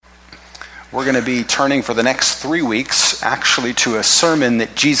we're going to be turning for the next 3 weeks actually to a sermon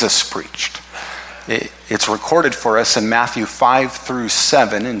that Jesus preached. It's recorded for us in Matthew 5 through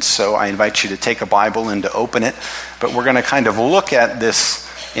 7, and so I invite you to take a Bible and to open it. But we're going to kind of look at this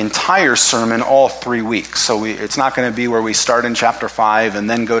entire sermon all 3 weeks. So it's not going to be where we start in chapter 5 and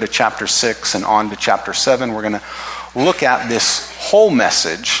then go to chapter 6 and on to chapter 7. We're going to look at this whole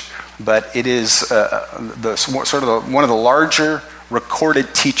message, but it is one of the larger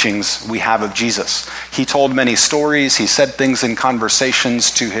recorded teachings we have of Jesus. He told many stories. He said things in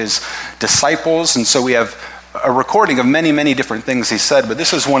conversations to his disciples, and so we have a recording of many, many different things he said, but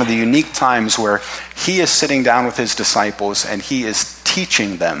this is one of the unique times where he is sitting down with his disciples and he is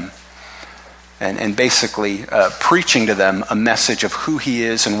teaching them and basically preaching to them a message of who he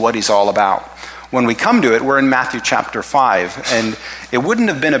is and what he's all about. When we come to it, we're in Matthew chapter 5, and it wouldn't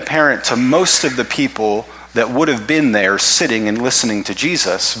have been apparent to most of the people that would have been there sitting and listening to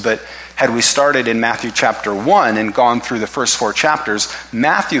Jesus, but had we started in Matthew chapter 1 and gone through the first 4 chapters,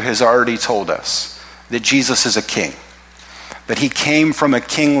 Matthew has already told us that Jesus is a king, that he came from a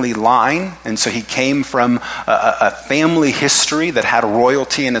kingly line, and so he came from a family history that had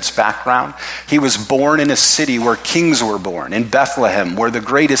royalty in its background. He was born in a city where kings were born, in Bethlehem, where the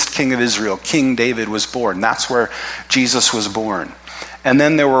greatest king of Israel, King David, was born. That's where Jesus was born. And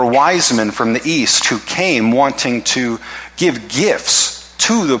then there were wise men from the east who came wanting to give gifts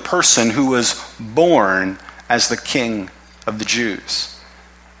to the person who was born as the king of the Jews.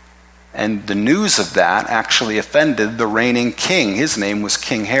 And the news of that actually offended the reigning king. His name was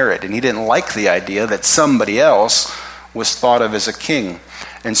King Herod, and he didn't like the idea that somebody else was thought of as a king.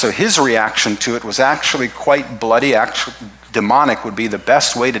 And so his reaction to it was actually quite bloody. Actually, demonic would be the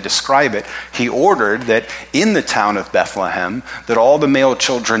best way to describe it. He ordered that in the town of Bethlehem, that all the male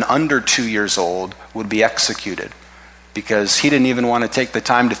children under 2 years old would be executed, because he didn't even want to take the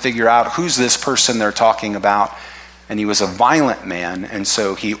time to figure out who's this person they're talking about. And he was a violent man, and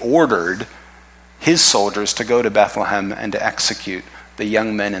so he ordered his soldiers to go to Bethlehem and to execute the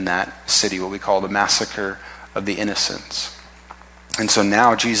young men in that city, what we call the massacre of the innocents. And so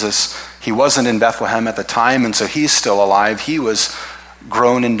now Jesus, he wasn't in Bethlehem at the time, and so he's still alive. He was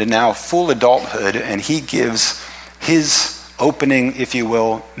grown into now full adulthood, and he gives his opening, if you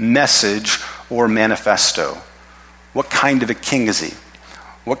will, message or manifesto. What kind of a king is he?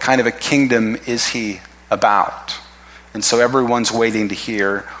 What kind of a kingdom is he about? And so everyone's waiting to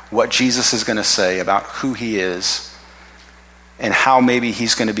hear what Jesus is going to say about who he is and how maybe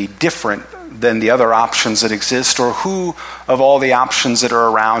he's going to be different than the other options that exist, or who of all the options that are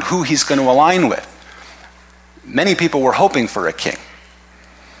around, who he's going to align with. Many people were hoping for a king.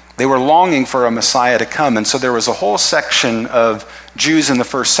 They were longing for a Messiah to come. And so there was a whole section of Jews in the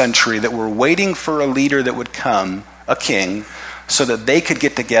first century that were waiting for a leader that would come, a king, so that they could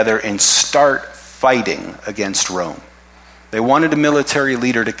get together and start fighting against Rome. They wanted a military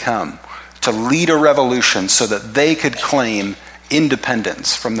leader to come, to lead a revolution so that they could claim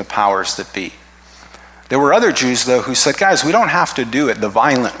independence from the powers that be. There were other Jews, though, who said, guys, we don't have to do it the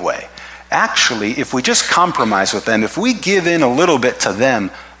violent way. Actually, if we just compromise with them, if we give in a little bit to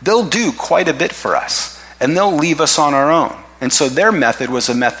them, they'll do quite a bit for us, and they'll leave us on our own. And so their method was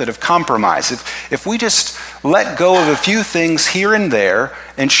a method of compromise. If we just let go of a few things here and there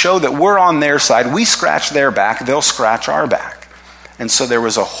and show that we're on their side, we scratch their back, they'll scratch our back. And so there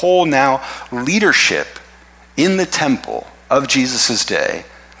was a whole now leadership in the temple of Jesus' day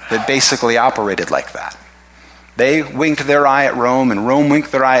that basically operated like that. They winked their eye at Rome, and Rome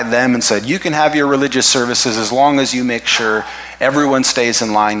winked their eye at them and said, you can have your religious services as long as you make sure everyone stays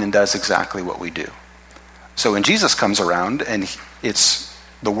in line and does exactly what we do. So when Jesus comes around and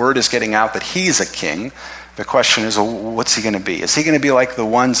the word is getting out that he's a king, the question is, well, what's he going to be? Is he going to be like the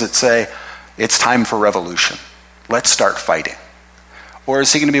ones that say, it's time for revolution, let's start fighting? Or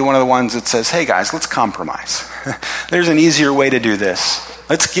is he going to be one of the ones that says, hey guys, let's compromise. There's an easier way to do this.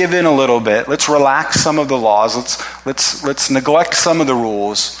 Let's give in a little bit. Let's relax some of the laws. Let's neglect some of the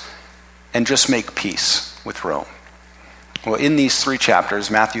rules and just make peace with Rome. Well, in these 3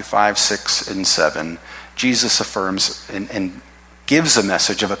 chapters, Matthew 5, 6, and 7, Jesus affirms and gives a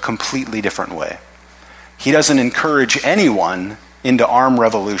message of a completely different way. He doesn't encourage anyone into armed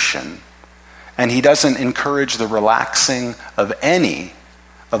revolution, and he doesn't encourage the relaxing of any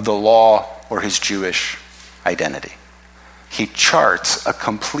of the law or his Jewish identity. He charts a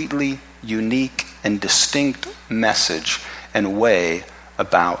completely unique and distinct message and way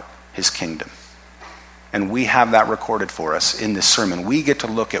about his kingdom. And we have that recorded for us in this sermon. We get to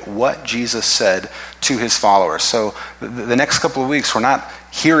look at what Jesus said to his followers. So the next couple of weeks, we're not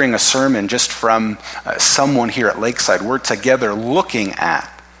hearing a sermon just from someone here at Lakeside. We're together looking at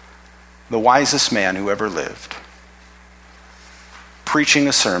the wisest man who ever lived, preaching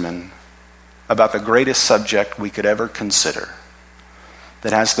a sermon about the greatest subject we could ever consider,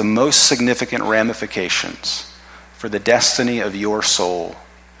 that has the most significant ramifications for the destiny of your soul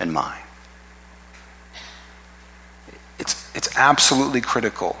and mine. It's absolutely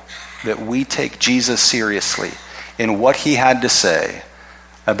critical that we take Jesus seriously in what he had to say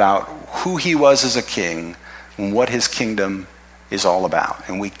about who he was as a king and what his kingdom is all about.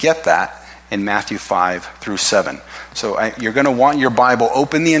 And we get that in Matthew 5 through 7. So you're going to want your Bible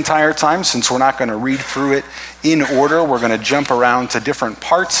open the entire time, since we're not going to read through it in order. We're going to jump around to different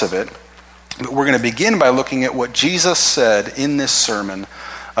parts of it. But we're going to begin by looking at what Jesus said in this sermon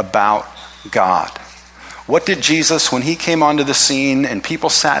about God. What did Jesus, when he came onto the scene and people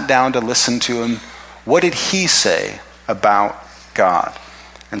sat down to listen to him, what did he say about God?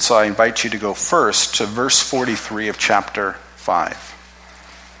 And so I invite you to go first to verse 43 of chapter 5.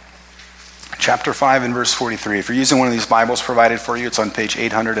 Chapter 5 and verse 43. If you're using one of these Bibles provided for you, it's on page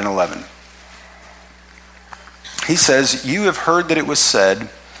 811. He says, "You have heard that it was said,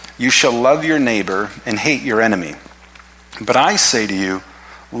 'You shall love your neighbor and hate your enemy.' But I say to you,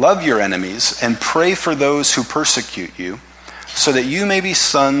 love your enemies and pray for those who persecute you, so that you may be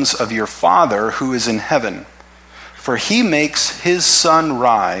sons of your Father who is in heaven. For he makes his sun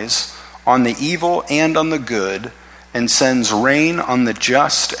rise on the evil and on the good, and sends rain on the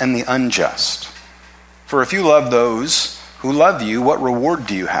just and the unjust. For if you love those who love you, what reward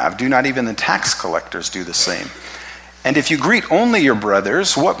do you have? Do not even the tax collectors do the same? And if you greet only your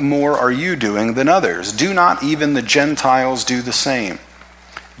brothers, what more are you doing than others? Do not even the Gentiles do the same?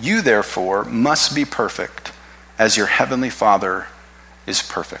 You therefore must be perfect, as your heavenly Father is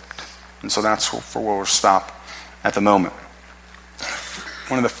perfect." And so that's where we'll stop at the moment.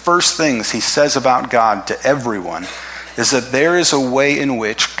 One of the first things he says about God to everyone is that there is a way in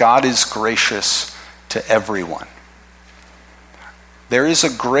which God is gracious to everyone. There is a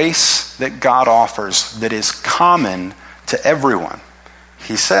grace that God offers that is common to everyone.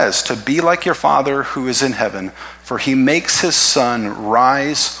 He says, "To be like your Father who is in heaven, for he makes his sun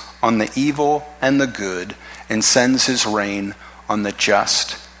rise on the evil and the good, and sends his rain on the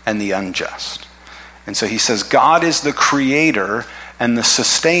just and the unjust." And so he says God is the creator and the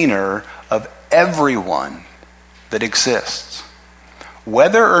sustainer of everyone that exists.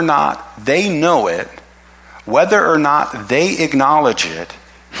 Whether or not they know it, whether or not they acknowledge it,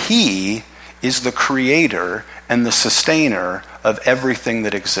 he is the creator and the sustainer of everything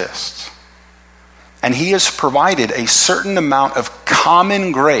that exists. And he has provided a certain amount of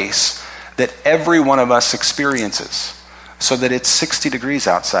common grace that every one of us experiences, so that it's 60 degrees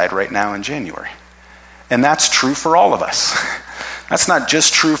outside right now in January. And that's true for all of us. That's not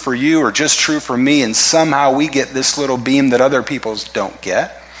just true for you or just true for me, and somehow we get this little beam that other people don't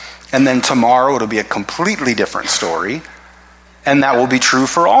get. And then tomorrow it'll be a completely different story, and that will be true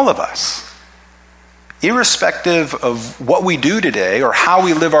for all of us. Irrespective of what we do today or how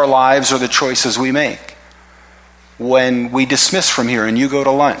we live our lives or the choices we make. When we dismiss from here and you go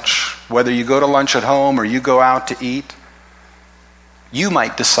to lunch, whether you go to lunch at home or you go out to eat, you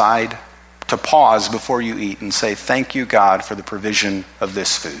might decide to pause before you eat and say, "Thank you, God, for the provision of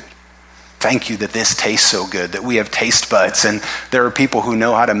this food. Thank you that this tastes so good, that we have taste buds and there are people who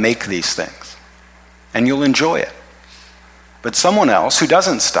know how to make these things." And you'll enjoy it. But someone else who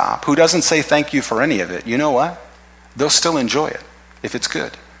doesn't stop, who doesn't say thank you for any of it, you know what? They'll still enjoy it if it's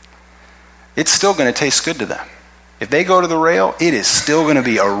good. It's still going to taste good to them. If they go to the rail, it is still going to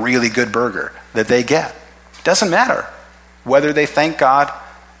be a really good burger that they get. It doesn't matter whether they thank God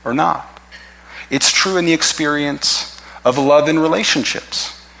or not. It's true in the experience of love in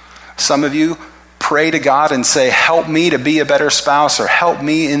relationships. Some of you pray to God and say, "Help me to be a better spouse," or "Help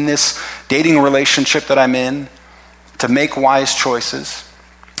me in this dating relationship that I'm in to make wise choices."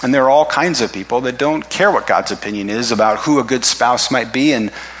 And there are all kinds of people that don't care what God's opinion is about who a good spouse might be,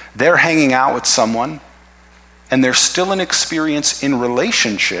 and they're hanging out with someone, and there's still an experience in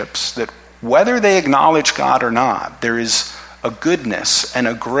relationships that, whether they acknowledge God or not, there is a goodness and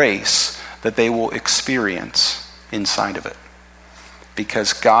a grace that they will experience inside of it.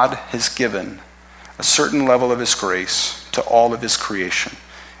 Because God has given a certain level of his grace to all of his creation.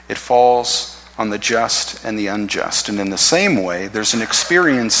 It falls on the just and the unjust. And in the same way, there's an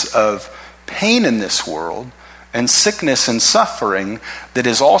experience of pain in this world and sickness and suffering that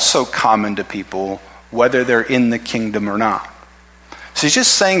is also common to people, whether they're in the kingdom or not. So he's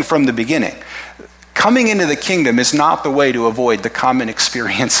just saying from the beginning, coming into the kingdom is not the way to avoid the common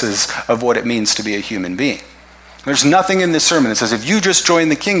experiences of what it means to be a human being. There's nothing in this sermon that says if you just join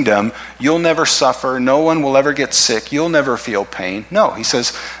the kingdom, you'll never suffer, no one will ever get sick, you'll never feel pain. No, he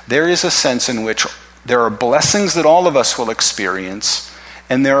says there is a sense in which there are blessings that all of us will experience,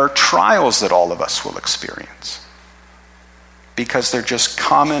 and there are trials that all of us will experience, because they're just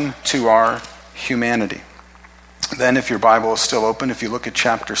common to our humanity. Then, if your Bible is still open, if you look at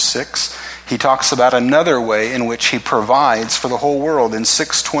chapter 6, he talks about another way in which he provides for the whole world. In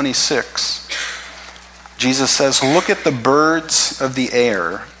 6:26, Jesus says, "Look at the birds of the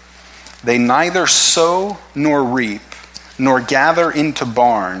air. They neither sow nor reap, nor gather into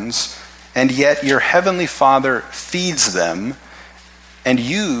barns, and yet your heavenly Father feeds them. And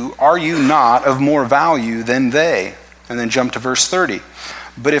are you not of more value than they?" And then jump to verse 30.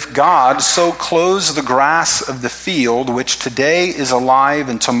 "But if God so clothes the grass of the field, which today is alive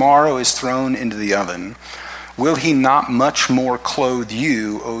and tomorrow is thrown into the oven, will he not much more clothe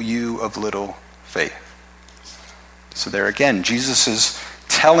you, O you of little faith?" So there again, Jesus is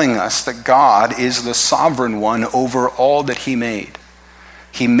telling us that God is the sovereign one over all that he made.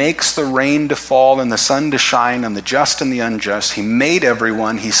 He makes the rain to fall and the sun to shine on the just and the unjust. He made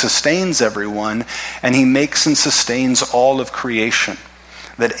everyone, he sustains everyone, and he makes and sustains all of creation.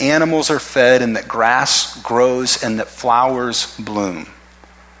 That animals are fed and that grass grows and that flowers bloom.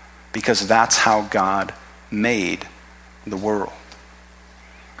 Because that's how God made the world.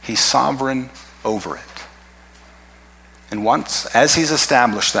 He's sovereign over it. And once, as he's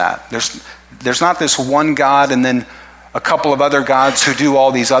established that, there's not this one God and then a couple of other gods who do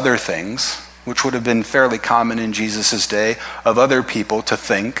all these other things, which would have been fairly common in Jesus' day of other people to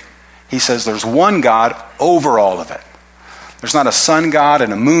think. He says there's one God over all of it. There's not a sun god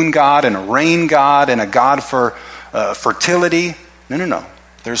and a moon god and a rain god and a god for fertility. No.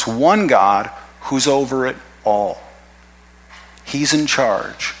 There's one God who's over it all. He's in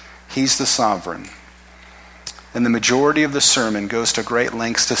charge. He's the sovereign. And the majority of the sermon goes to great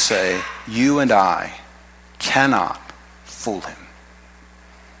lengths to say, you and I cannot fool him.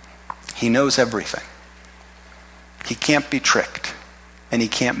 He knows everything. He can't be tricked, and he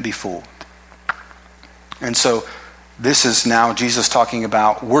can't be fooled. And so this is now Jesus talking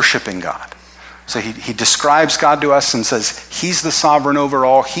about worshiping God. So he describes God to us and says he's the sovereign over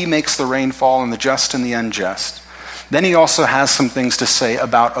all. He makes the rain fall on the just and the unjust. Then he also has some things to say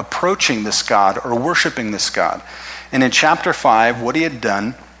about approaching this God or worshiping this God. And in chapter 5, what he had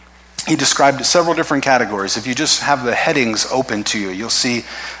done, he described several different categories. If you just have the headings open to you, you'll see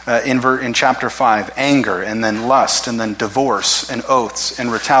in chapter 5, anger, and then lust, and then divorce, and oaths,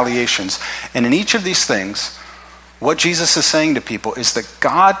 and retaliations. And in each of these things, what Jesus is saying to people is that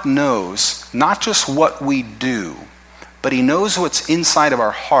God knows not just what we do, but he knows what's inside of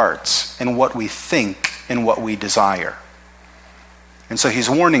our hearts and what we think and what we desire. And so he's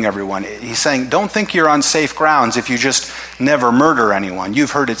warning everyone. He's saying, don't think you're on safe grounds if you just never murder anyone.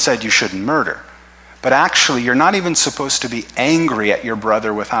 You've heard it said you shouldn't murder. But actually, you're not even supposed to be angry at your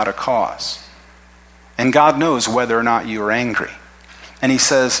brother without a cause. And God knows whether or not you are angry. And he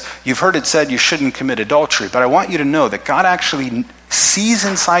says, you've heard it said you shouldn't commit adultery, but I want you to know that God actually sees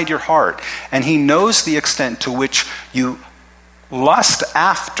inside your heart, and he knows the extent to which you lust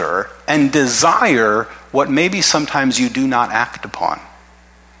after and desire what maybe sometimes you do not act upon.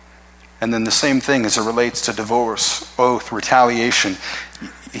 And then the same thing as it relates to divorce, oath, retaliation.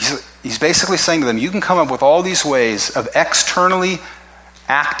 He's basically saying to them, you can come up with all these ways of externally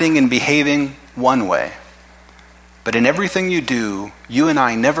acting and behaving one way. But in everything you do, you and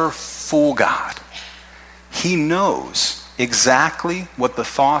I never fool God. He knows exactly what the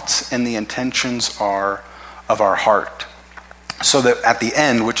thoughts and the intentions are of our heart. So that at the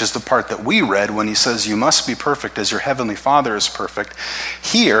end, which is the part that we read when he says, you must be perfect as your heavenly Father is perfect.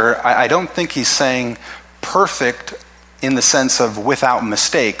 Here, I don't think he's saying perfect in the sense of without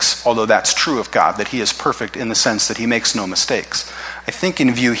mistakes, although that's true of God, that he is perfect in the sense that he makes no mistakes. I think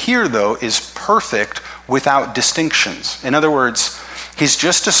in view here, though, is perfect without distinctions. In other words, he's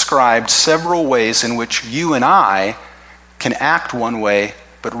just described several ways in which you and I can act one way,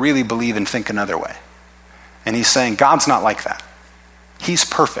 but really believe and think another way. And he's saying God's not like that. He's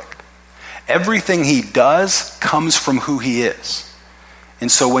perfect. Everything he does comes from who he is.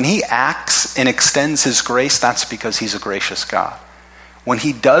 And so when he acts and extends his grace, that's because he's a gracious God. When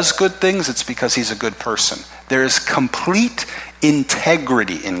he does good things, it's because he's a good person. There is complete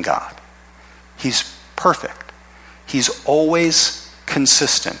integrity in God. He's perfect. He's always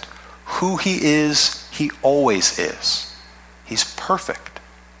consistent. Who he is, he always is. He's perfect.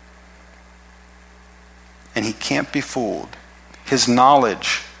 And he can't be fooled. His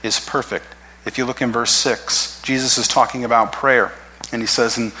knowledge is perfect. If you look in verse 6, Jesus is talking about prayer. And he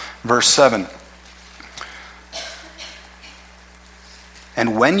says in verse 7,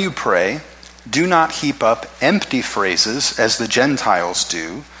 And when you pray, do not heap up empty phrases as the Gentiles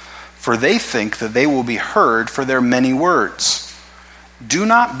do, for they think that they will be heard for their many words. Do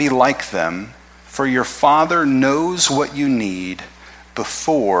not be like them, for your Father knows what you need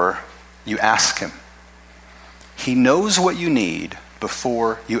before you ask him. He knows what you need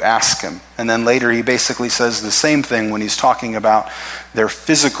before you ask him. And then later he basically says the same thing when he's talking about their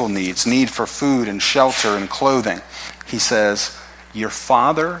physical needs, need for food and shelter and clothing. He says, your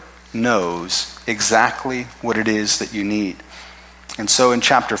Father knows exactly what it is that you need. And so in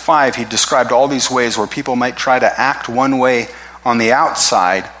chapter 5, he described all these ways where people might try to act one way on the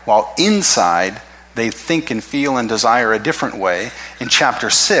outside, while inside they think and feel and desire a different way. In chapter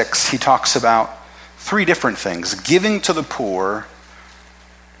 6, he talks about 3 different things: giving to the poor,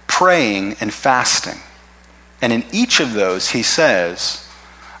 praying, and fasting. And in each of those, he says,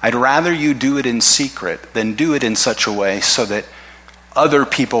 I'd rather you do it in secret than do it in such a way so that other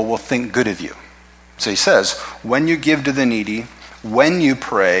people will think good of you. So he says, when you give to the needy, when you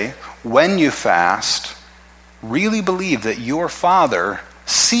pray, when you fast, really believe that your Father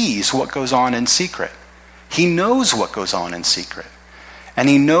sees what goes on in secret. He knows what goes on in secret. And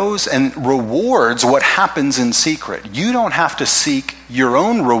he knows and rewards what happens in secret. You don't have to seek your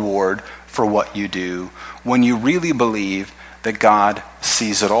own reward for what you do when you really believe that God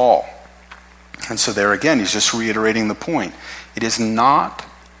sees it all. And so there again, he's just reiterating the point. It is not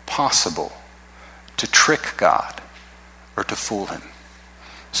possible to trick God or to fool him.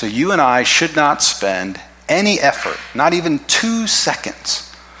 So you and I should not spend any effort, not even 2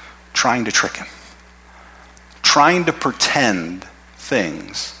 seconds, trying to trick him. Trying to pretend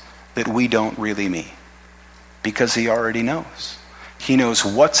things that we don't really mean. Because he already knows. He knows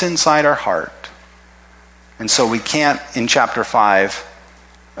what's inside our heart. And so we can't, in chapter 5,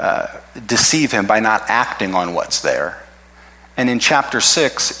 deceive him by not acting on what's there. And in chapter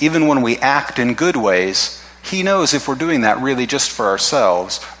 6, even when we act in good ways, he knows if we're doing that really just for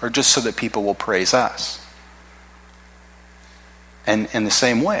ourselves or just so that people will praise us. And in the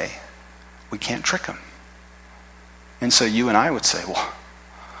same way, we can't trick him. And so you and I would say, well,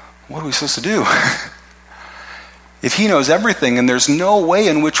 what are we supposed to do? If he knows everything and there's no way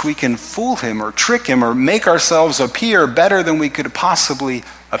in which we can fool him or trick him or make ourselves appear better than we could possibly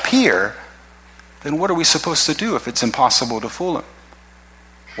appear, then what are we supposed to do if it's impossible to fool him?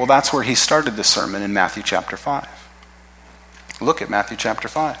 Well, that's where he started the sermon in Matthew chapter 5. Look at Matthew chapter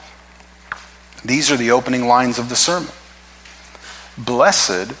 5. These are the opening lines of the sermon.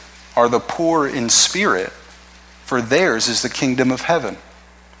 Blessed are the poor in spirit, for theirs is the kingdom of heaven.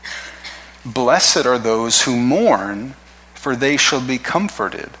 Blessed are those who mourn, for they shall be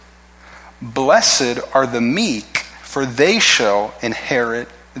comforted. Blessed are the meek, for they shall inherit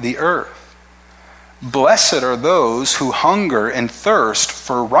the earth. Blessed are those who hunger and thirst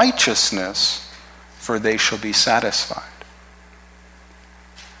for righteousness, for they shall be satisfied.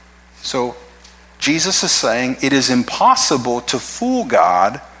 So Jesus is saying it is impossible to fool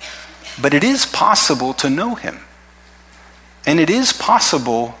God, but it is possible to know him. And it is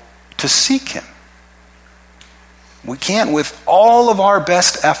possible to seek him. We can't, with all of our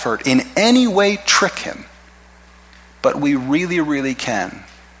best effort, in any way trick him, but we really, really can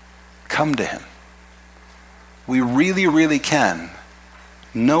come to him. We really, really can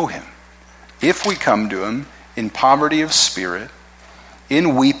know him if we come to him in poverty of spirit,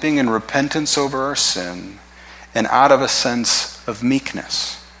 in weeping and repentance over our sin, and out of a sense of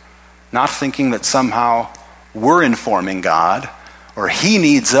meekness. Not thinking that somehow we're informing God or he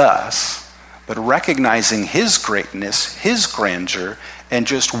needs us, but recognizing his greatness, his grandeur, and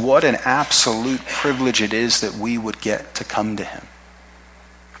just what an absolute privilege it is that we would get to come to him.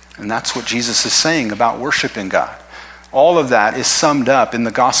 And that's what Jesus is saying about worshiping God. All of that is summed up in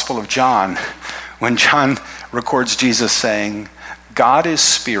the Gospel of John, when John records Jesus saying, God is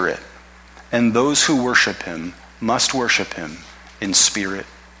spirit, and those who worship him must worship him in spirit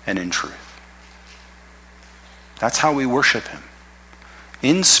and in truth. That's how we worship him.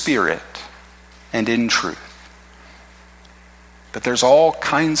 In spirit and in truth. But there's all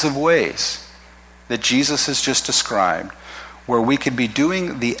kinds of ways that Jesus has just described where we could be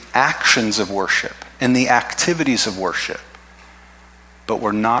doing the actions of worship and the activities of worship, but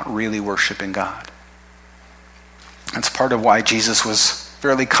we're not really worshiping God. That's part of why Jesus was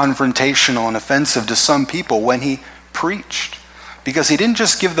fairly confrontational and offensive to some people when he preached. Because he didn't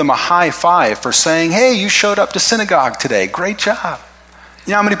just give them a high five for saying, hey, you showed up to synagogue today. Great job.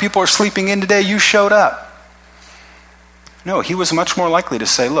 You know how many people are sleeping in today? You showed up. No, he was much more likely to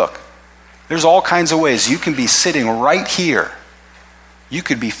say, look, there's all kinds of ways you can be sitting right here. You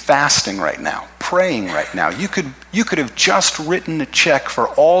could be fasting right now, praying right now. You could have just written a check for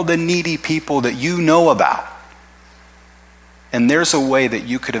all the needy people that you know about. And there's a way that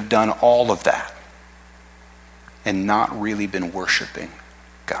you could have done all of that and not really been worshiping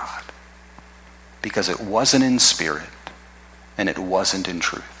God. Because it wasn't in spirit and it wasn't in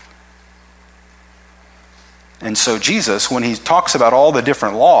truth. And so Jesus, when he talks about all the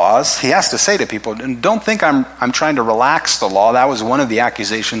different laws, he has to say to people, don't think I'm trying to relax the law. That was one of the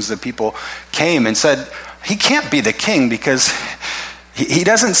accusations that people came and said, he can't be the king because he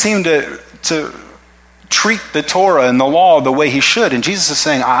doesn't seem to treat the Torah and the law the way he should. And Jesus is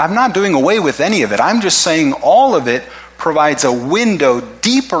saying, I'm not doing away with any of it. I'm just saying all of it provides a window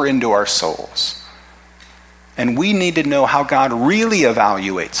deeper into our souls. And we need to know how God really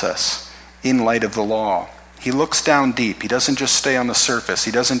evaluates us in light of the law. He looks down deep. He doesn't just stay on the surface. He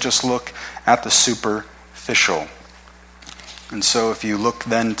doesn't just look at the superficial. And so if you look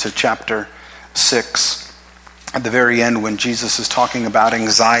then to chapter 6, at the very end when Jesus is talking about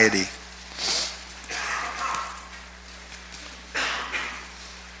anxiety,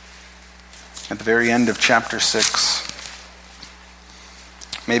 at the very end of chapter 6,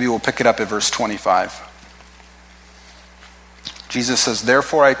 maybe we'll pick it up at verse 25. Jesus says,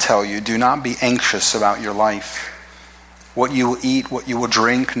 therefore I tell you, do not be anxious about your life, what you will eat, what you will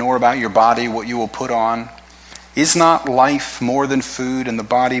drink, nor about your body, what you will put on. Is not life more than food, and the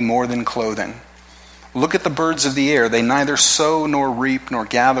body more than clothing? Look at the birds of the air. They neither sow nor reap nor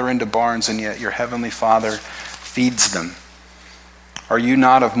gather into barns, and yet your heavenly Father feeds them. Are you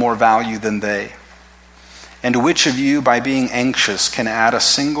not of more value than they? And which of you, by being anxious, can add a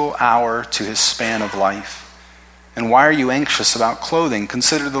single hour to his span of life? And why are you anxious about clothing?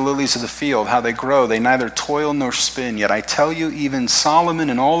 Consider the lilies of the field, how they grow. They neither toil nor spin. Yet I tell you, even Solomon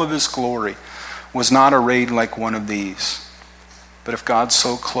in all of his glory was not arrayed like one of these. But if God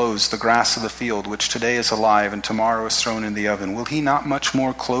so clothes the grass of the field, which today is alive and tomorrow is thrown in the oven, will he not much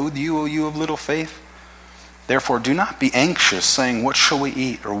more clothe you, O you of little faith? Therefore do not be anxious, saying, what shall we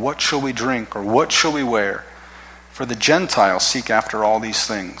eat, or what shall we drink, or what shall we wear? For the Gentiles seek after all these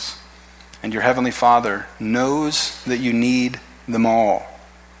things. And your heavenly Father knows that you need them all.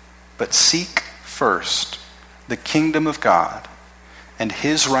 But seek first the kingdom of God and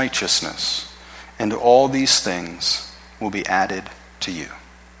his righteousness, and all these things will be added to you.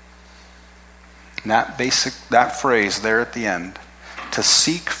 And that phrase there at the end, to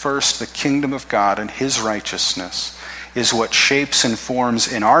seek first the kingdom of God and his righteousness, is what shapes and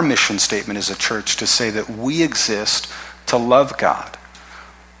forms in our mission statement as a church to say that we exist to love God.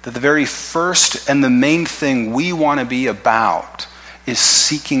 That the very first and the main thing we want to be about is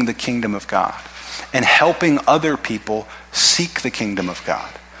seeking the kingdom of God and helping other people seek the kingdom of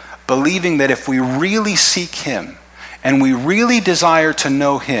God. Believing that if we really seek him and we really desire to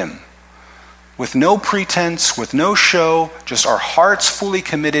know him, with no pretense, with no show, just our hearts fully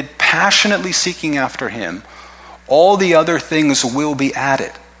committed, passionately seeking after him, all the other things will be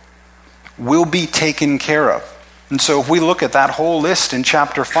added, will be taken care of. And so if we look at that whole list in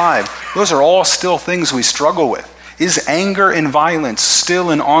chapter 5, those are all still things we struggle with. Is anger and violence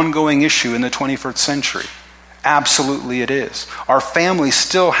still an ongoing issue in the 21st century? Absolutely it is. Are families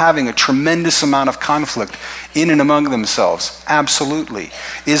still having a tremendous amount of conflict in and among themselves? Absolutely.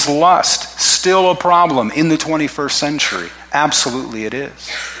 Is lust still a problem in the 21st century? Absolutely it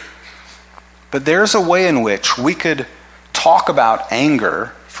is. But there's a way in which we could talk about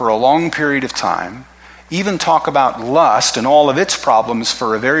anger for a long period of time, even talk about lust and all of its problems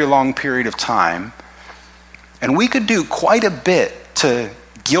for a very long period of time, and we could do quite a bit to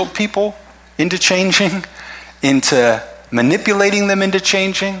guilt people into changing, into manipulating them into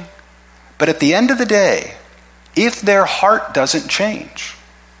changing. But at the end of the day, if their heart doesn't change,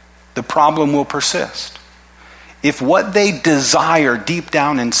 the problem will persist. If what they desire deep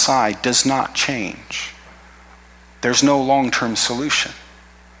down inside does not change, there's no long-term solution.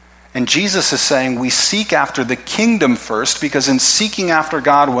 And Jesus is saying we seek after the kingdom first, because in seeking after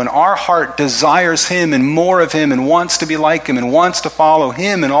God, when our heart desires him and more of him and wants to be like him and wants to follow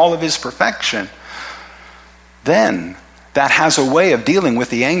him in all of his perfection, then that has a way of dealing with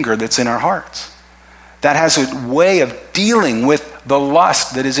the anger that's in our hearts. That has a way of dealing with the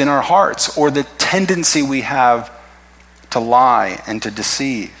lust that is in our hearts, or the tendency we have to lie and to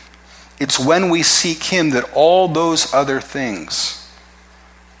deceive. It's when we seek him that all those other things,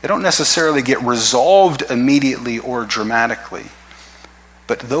 they don't necessarily get resolved immediately or dramatically,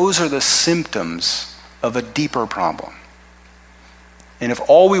 but those are the symptoms of a deeper problem. And if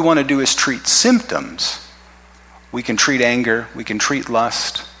all we want to do is treat symptoms, we can treat anger, we can treat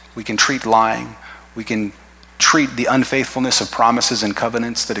lust, we can treat lying, we can treat the unfaithfulness of promises and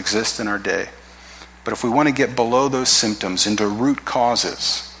covenants that exist in our day. But if we want to get below those symptoms into root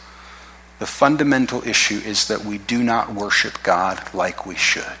causes, the fundamental issue is that we do not worship God like we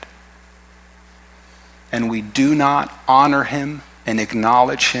should. And we do not honor him and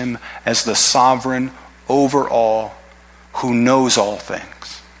acknowledge him as the sovereign over all, who knows all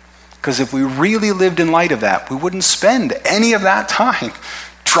things. Because if we really lived in light of that, we wouldn't spend any of that time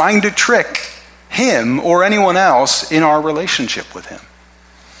trying to trick him or anyone else in our relationship with him.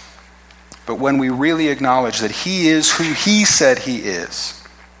 But when we really acknowledge that he is who he said he is,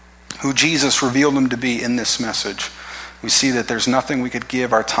 who Jesus revealed him to be in this message, we see that there's nothing we could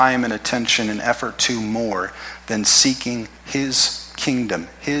give our time and attention and effort to more than seeking his kingdom,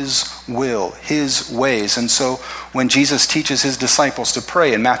 his will, his ways. And so when Jesus teaches his disciples to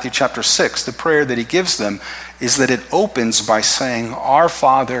pray in Matthew chapter 6, the prayer that he gives them is that it opens by saying, "Our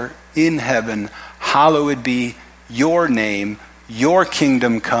Father in heaven, hallowed be your name, your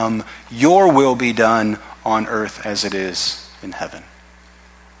kingdom come, your will be done on earth as it is in heaven."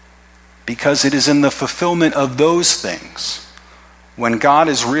 Because it is in the fulfillment of those things, when God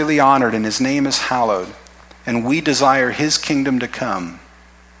is really honored and his name is hallowed, and we desire his kingdom to come,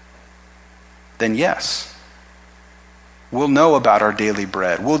 then yes, we'll know about our daily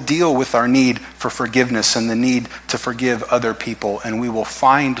bread. We'll deal with our need for forgiveness and the need to forgive other people, and we will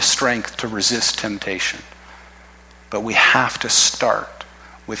find strength to resist temptation. But we have to start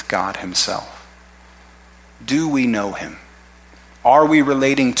with God himself. Do we know him? Are we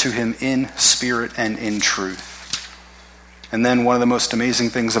relating to him in spirit and in truth? And then one of the most amazing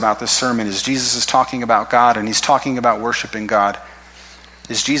things about this sermon is Jesus is talking about God, and he's talking about worshiping God.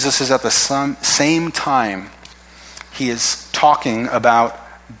 Is Jesus is at the same time he is talking about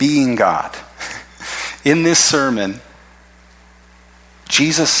being God. In this sermon,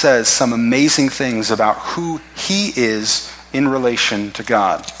 Jesus says some amazing things about who he is in relation to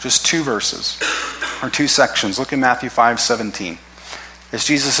God. Just 2 verses, or 2 sections. Look at Matthew 5:17. As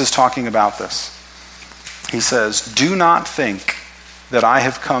Jesus is talking about this, he says, "Do not think that I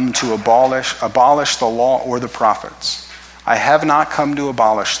have come to abolish the law or the prophets. I have not come to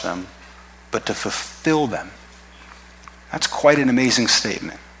abolish them, but to fulfill them." That's quite an amazing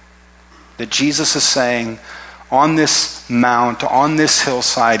statement. That Jesus is saying, on this mount, on this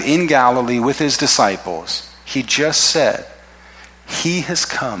hillside in Galilee with his disciples, he just said, he has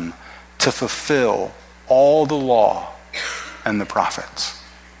come to fulfill all the law and the prophets.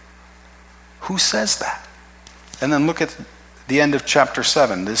 Who says that? And then look at the end of chapter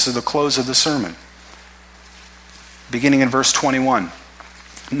 7. This is the close of the sermon. Beginning in verse 21.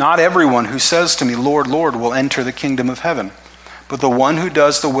 "Not everyone who says to me, 'Lord, Lord,' will enter the kingdom of heaven, but the one who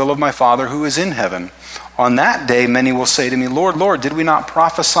does the will of my Father who is in heaven. On that day many will say to me, 'Lord, Lord, did we not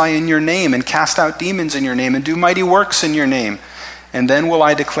prophesy in your name and cast out demons in your name and do mighty works in your name?' And then will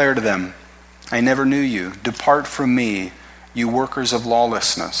I declare to them, 'I never knew you. Depart from me, you workers of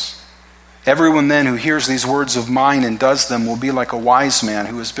lawlessness.' Everyone then who hears these words of mine and does them will be like a wise man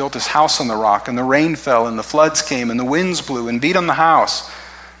who has built his house on the rock, and the rain fell, and the floods came, and the winds blew and beat on the house.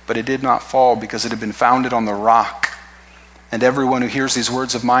 But it did not fall, because it had been founded on the rock. And everyone who hears these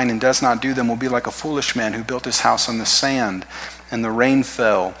words of mine and does not do them will be like a foolish man who built his house on the sand. And the rain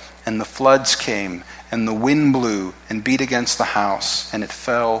fell, and the floods came, and the wind blew and beat against the house, and it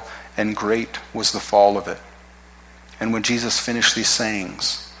fell, and great was the fall of it." And when Jesus finished these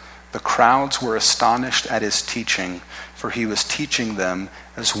sayings, the crowds were astonished at his teaching, for he was teaching them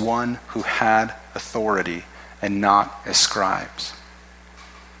as one who had authority and not as scribes.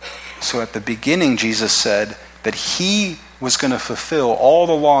 So at the beginning, Jesus said that he was going to fulfill all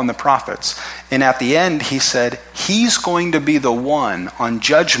the law and the prophets. And at the end, he said he's going to be the one on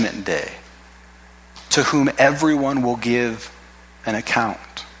Judgment Day to whom everyone will give an account.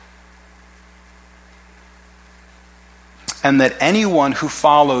 And that anyone who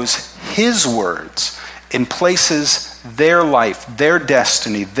follows his words and places their life, their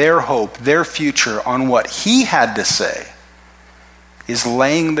destiny, their hope, their future on what he had to say is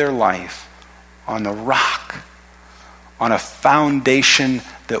laying their life on the rock, on a foundation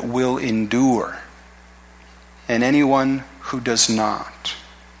that will endure. And anyone who does not,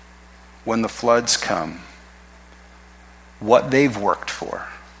 when the floods come, what they've worked for,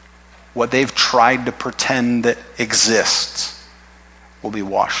 what they've tried to pretend that exists, will be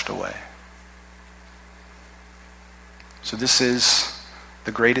washed away. So this is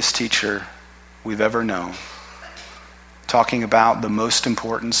the greatest teacher we've ever known, talking about the most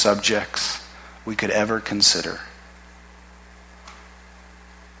important subjects we could ever consider,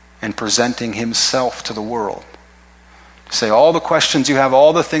 and presenting himself to the world. Say all the questions you have,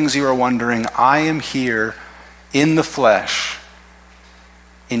 all the things you are wondering, I am here in the flesh,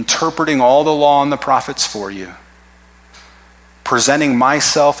 interpreting all the law and the prophets for you, presenting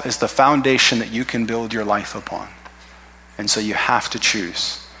myself as the foundation that you can build your life upon. And so you have to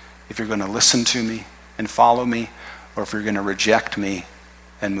choose if you're going to listen to me and follow me, or if you're going to reject me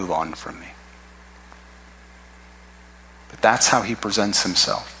and move on from me. But that's how he presents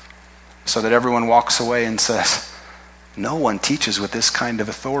himself, so that everyone walks away and says, no one teaches with this kind of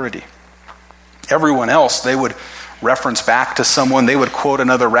authority. Everyone else, they would reference back to someone, they would quote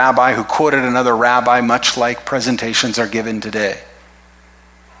another rabbi who quoted another rabbi, much like presentations are given today.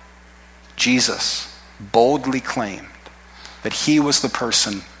 Jesus boldly claimed that he was the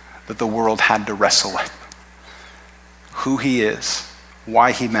person that the world had to wrestle with. Who he is,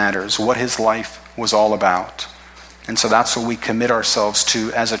 why he matters, what his life was all about. And so that's what we commit ourselves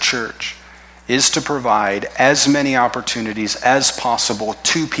to as a church, is to provide as many opportunities as possible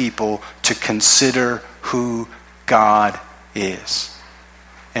to people to consider who God is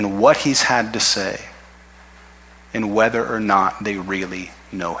and what he's had to say and whether or not they really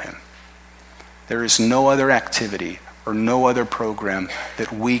know him. There is no other activity or no other program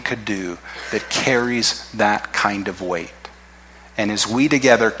that we could do that carries that kind of weight. And as we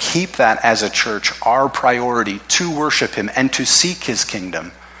together keep that as a church, our priority to worship him and to seek his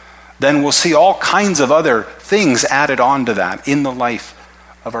kingdom, then we'll see all kinds of other things added on to that in the life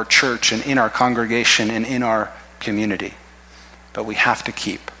of our church and in our congregation and in our community. But we have to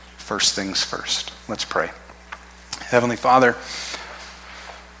keep first things first. Let's pray. Heavenly Father,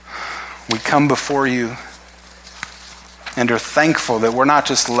 we come before you and are thankful that we're not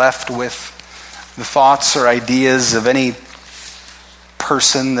just left with the thoughts or ideas of any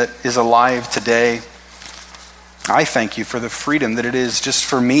person that is alive today. I thank you for the freedom that it is just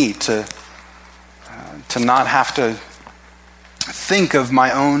for me to not have to think of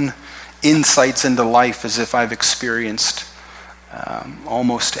my own insights into life as if I've experienced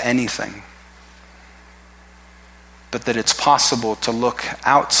almost anything. But that it's possible to look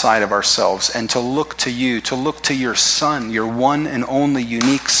outside of ourselves and to look to you, to look to your Son, your one and only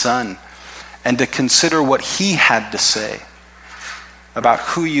unique Son, and to consider what he had to say about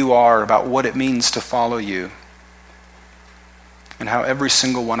who you are, about what it means to follow you, and how every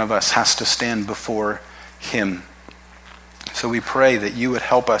single one of us has to stand before him. So we pray that you would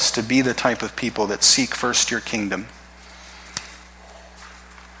help us to be the type of people that seek first your kingdom.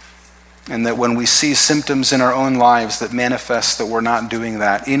 And that when we see symptoms in our own lives that manifest that we're not doing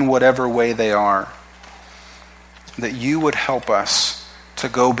that, in whatever way they are, that you would help us to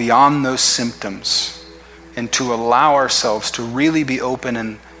go beyond those symptoms and to allow ourselves to really be open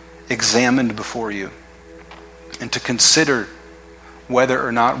and examined before you, and to consider whether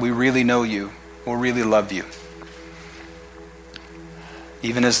or not we really know you or really love you.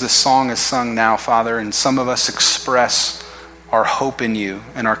 Even as this song is sung now, Father, and some of us express our hope in you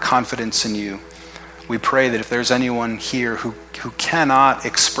and our confidence in you, we pray that if there's anyone here who cannot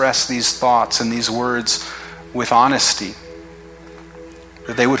express these thoughts and these words with honesty,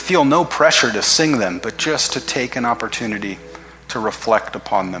 that they would feel no pressure to sing them, but just to take an opportunity to reflect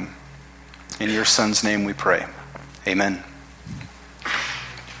upon them. In your Son's name we pray. Amen.